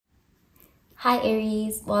Hi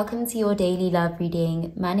Aries, welcome to your daily love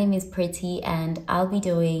reading. My name is Pretty and I'll be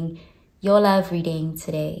doing your love reading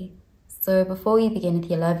today. So before we begin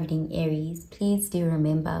with your love reading, Aries, please do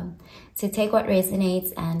remember to take what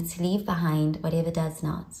resonates and to leave behind whatever does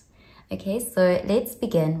not. Okay, so let's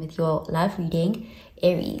begin with your love reading,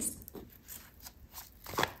 Aries.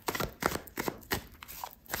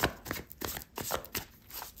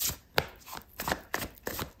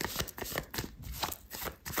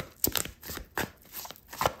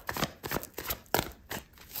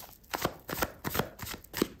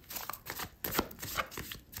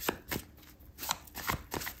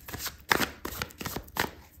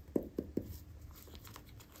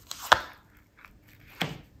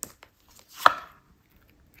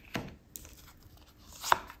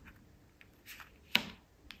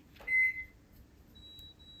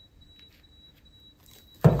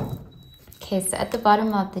 Okay, so at the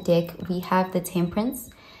bottom of the deck, we have the Temperance,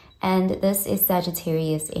 and this is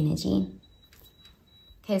Sagittarius energy.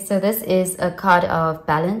 Okay, so this is a card of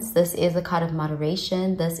balance. This is a card of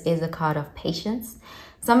moderation. This is a card of patience.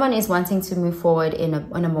 Someone is wanting to move forward in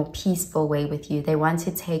a more peaceful way with you. They want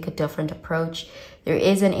to take a different approach. There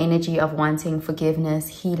is an energy of wanting forgiveness,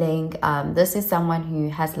 healing. This is someone who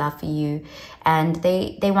has love for you, and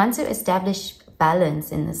they want to establish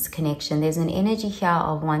balance in this connection. There's an energy here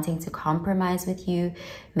of wanting to compromise with you,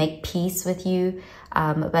 make peace with you,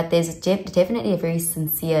 but there's definitely a very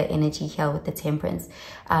sincere energy here with the Temperance.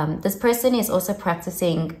 This person is also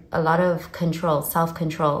practicing a lot of control,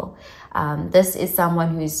 self-control. This is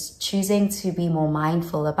someone who's choosing to be more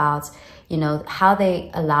mindful about, you know, how they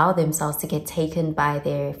allow themselves to get taken by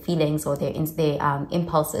their feelings or their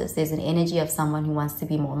impulses. There's an energy of someone who wants to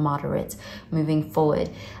be more moderate moving forward.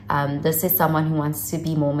 This is someone who wants to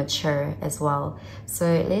be more mature as well.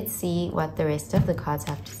 So let's see what the rest of the cards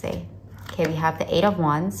have to say. Okay, we have the Eight of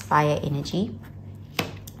Wands, fire energy,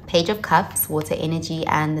 Page of Cups, water energy,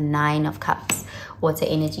 and the Nine of Cups, water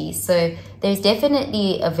energy. So there's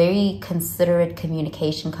definitely a very considerate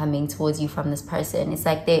communication coming towards you from this person. It's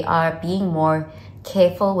like they are being more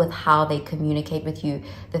careful with how they communicate with you,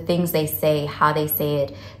 the things they say, how they say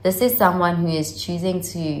it. This is someone who is choosing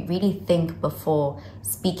to really think before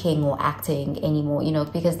speaking or acting anymore, you know,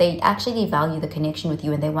 because they actually value the connection with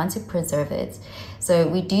you and they want to preserve it. So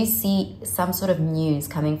we do see some sort of news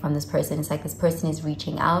coming from this person. It's like this person is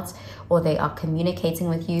reaching out or they are communicating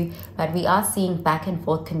with you, but we are seeing back and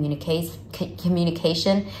forth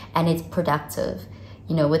communication, and it's productive.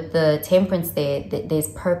 You know, with the Temperance there's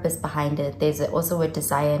purpose behind it. There's also a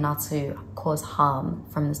desire not to cause harm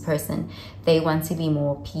from this person. They want to be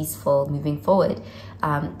more peaceful moving forward.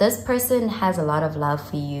 This person has a lot of love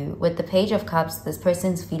for you. With the Page of Cups, this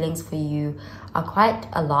person's feelings for you are quite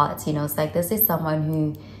a lot. You know, it's like this is someone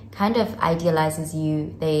who kind of idealizes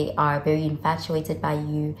you. They are very infatuated by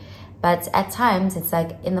you. But at times, it's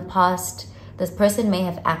like in the past, this person may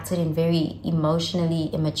have acted in very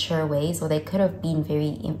emotionally immature ways, or they could have been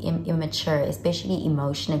very immature, especially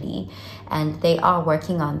emotionally. And they are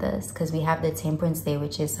working on this because we have the Temperance there,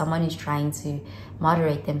 which is someone who's trying to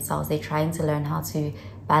moderate themselves. They're trying to learn how to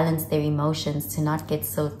balance their emotions, to not get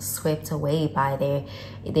so swept away by their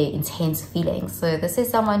intense feelings. So this is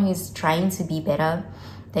someone who's trying to be better.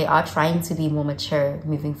 They are trying to be more mature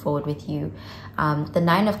moving forward with you. The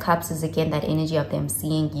Nine of Cups is again that energy of them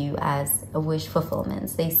seeing you as a wish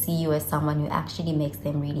fulfillment. They see you as someone who actually makes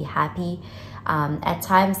them really happy. At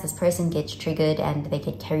times, this person gets triggered and they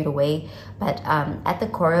get carried away. But at the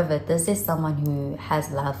core of it, this is someone who has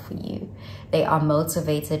love for you. They are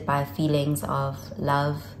motivated by feelings of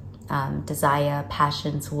love, desire,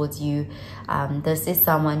 passion towards you. This is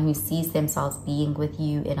someone who sees themselves being with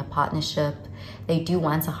you in a partnership. They do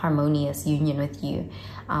want a harmonious union with you.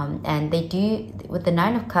 And they do, with the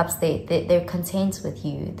Nine of Cups, they're content with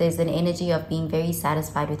you. There's an energy of being very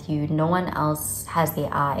satisfied with you. No one else has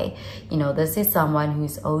their eye. You know, this is someone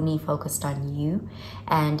who's only focused on you,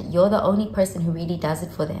 and you're the only person who really does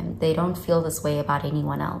it for them. They don't feel this way about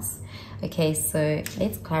anyone else. Okay, so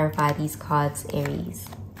let's clarify these cards, Aries.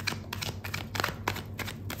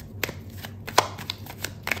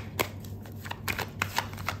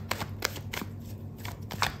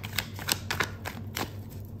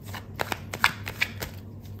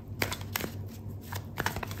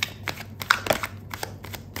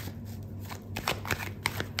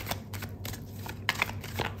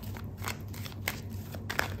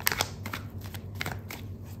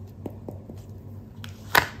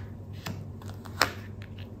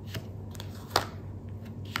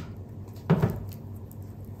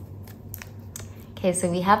 Okay,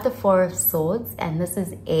 so we have the Four of Swords, and this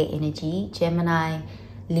is air energy, Gemini,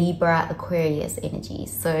 Libra, Aquarius energy.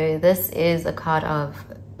 So this is a card of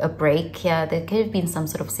a break here. There could have been some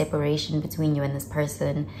sort of separation between you and this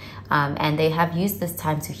person, and they have used this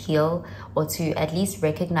time to heal or to at least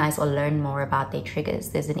recognize or learn more about their triggers.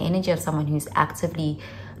 There's an energy of someone who's actively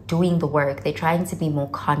doing the work. They're trying to be more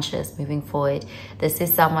conscious moving forward. This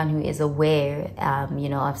is someone who is aware, you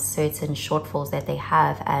know, of certain shortfalls that they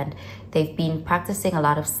have, and they've been practicing a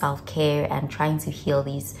lot of self-care and trying to heal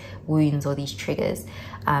these wounds or these triggers.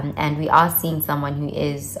 And we are seeing someone who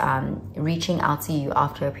is reaching out to you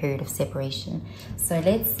after a period of separation. So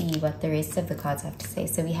let's see what the rest of the cards have to say.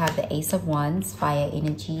 So we have the Ace of Wands, fire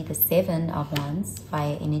energy, the Seven of Wands,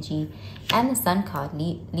 fire energy, and the Sun card,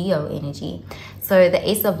 Leo energy. So the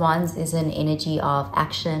Ace of Wands is an energy of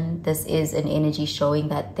action. This is an energy showing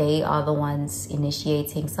that they are the ones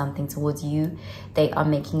initiating something towards you. They are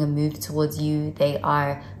making a move towards you. They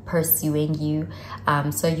are pursuing you.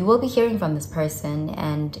 So you will be hearing from this person.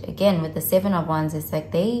 And again, with the Seven of Wands, it's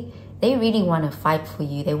like they really want to fight for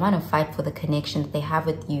you. They want to fight for the connection that they have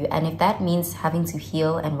with you. And if that means having to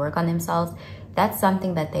heal and work on themselves, that's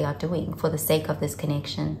something that they are doing for the sake of this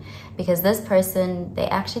connection. Because this person, they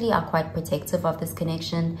actually are quite protective of this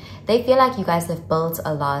connection. They feel like you guys have built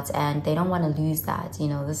a lot and they don't want to lose that. You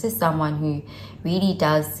know, this is someone who really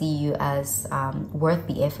does see you as worth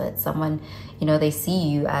the effort. Someone, you know, they see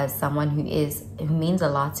you as someone who means a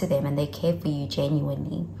lot to them and they care for you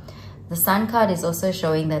genuinely. The Sun card is also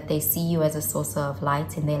showing that they see you as a source of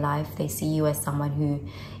light in their life. They see you as someone who,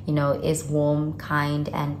 you know, is warm, kind,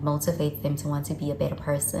 and motivates them to want to be a better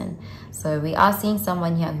person. So we are seeing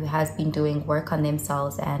someone here who has been doing work on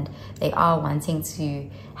themselves and they are wanting to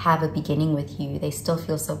have a beginning with you. They still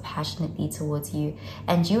feel so passionately towards you,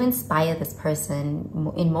 and you inspire this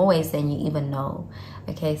person in more ways than you even know.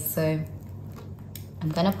 Okay, so I'm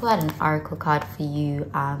gonna pull out an oracle card for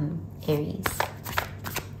you, Aries.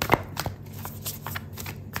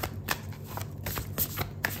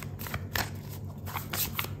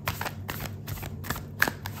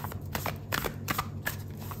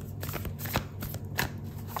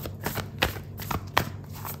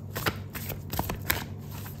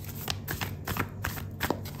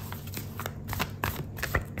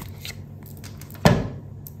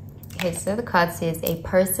 Okay, so the card says a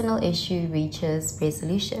personal issue reaches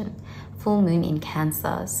resolution. Full moon in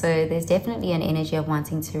Cancer. So there's definitely an energy of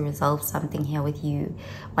wanting to resolve something here with you,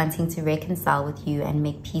 wanting to reconcile with you and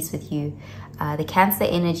make peace with you. The Cancer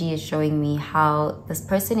energy is showing me how this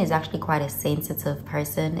person is actually quite a sensitive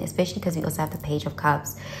person, especially because we also have the Page of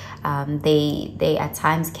Cups. They at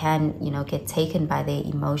times can, you know, get taken by their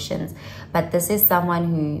emotions, but this is someone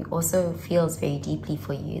who also feels very deeply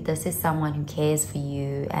for you. This is someone who cares for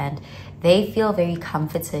you and they feel very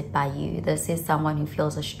comforted by you. This is someone who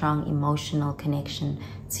feels a strong emotional connection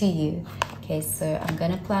to you. Okay, so I'm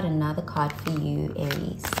gonna pull out another card for you,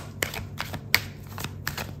 Aries.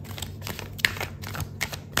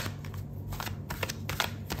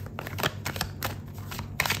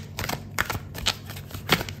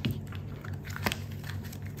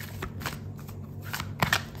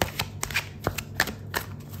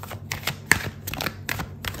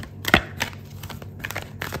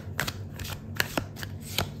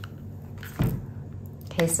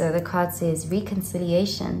 Okay, so the card says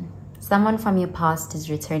reconciliation. Someone from your past is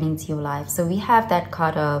returning to your life. So we have that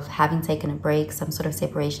card of having taken a break, some sort of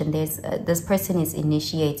separation. This person is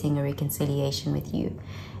initiating a reconciliation with you.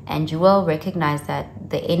 And you will recognize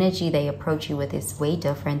that the energy they approach you with is way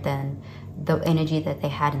different than the energy that they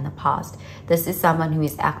had in the past. This is someone who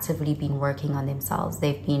has actively been working on themselves.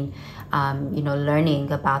 They've been, you know,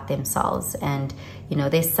 learning about themselves. And, you know,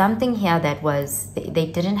 there's something here that was, they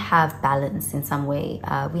didn't have balance in some way.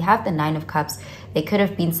 We have the Nine of Cups. They could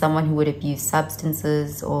have been someone who would abuse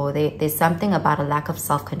substances, or there's something about a lack of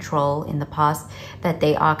self-control in the past that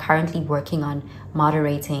they are currently working on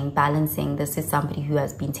moderating, balancing. This is somebody who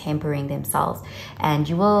has been tempering themselves, and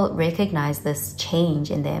you will recognize this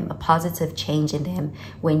change in them, a positive change in them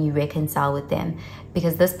when you reconcile with them,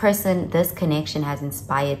 because this person, this connection has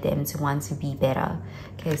inspired them to want to be better.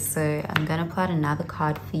 Okay, so I'm gonna pull out another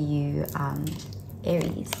card for you,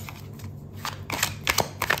 Aries.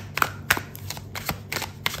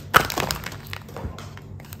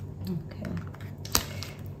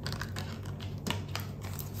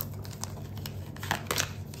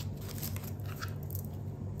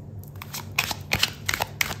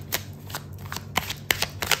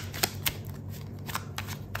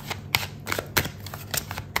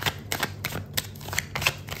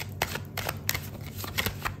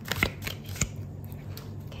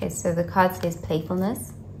 Okay, so the card says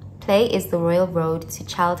playfulness. Play is the royal road to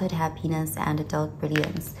childhood happiness and adult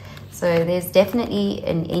brilliance. So there's definitely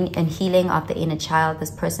an healing of the inner child. This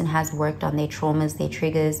person has worked on their traumas, their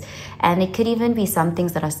triggers, and it could even be some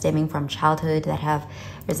things that are stemming from childhood that have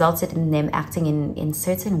resulted in them acting in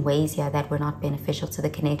certain ways here that were not beneficial to the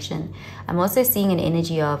connection. I'm also seeing an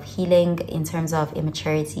energy of healing in terms of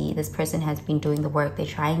immaturity. This person has been doing the work. They're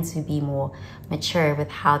trying to be more mature with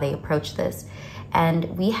how they approach this.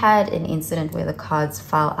 And we had an incident where the cards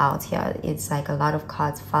fell out here. It's like a lot of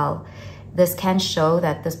cards fell. This can show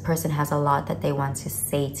that this person has a lot that they want to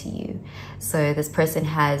say to you. So this person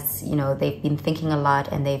has, you know, they've been thinking a lot,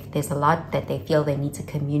 and there's a lot that they feel they need to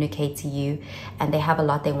communicate to you, and they have a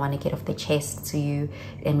lot they want to get off their chest to you.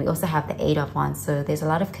 And we also have the 8 of Wands. So there's a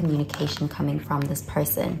lot of communication coming from this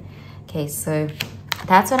person. Okay, so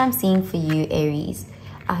that's what I'm seeing for you, Aries.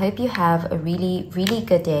 I hope you have a really, really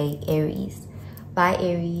good day, Aries. Bye,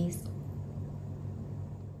 Aries.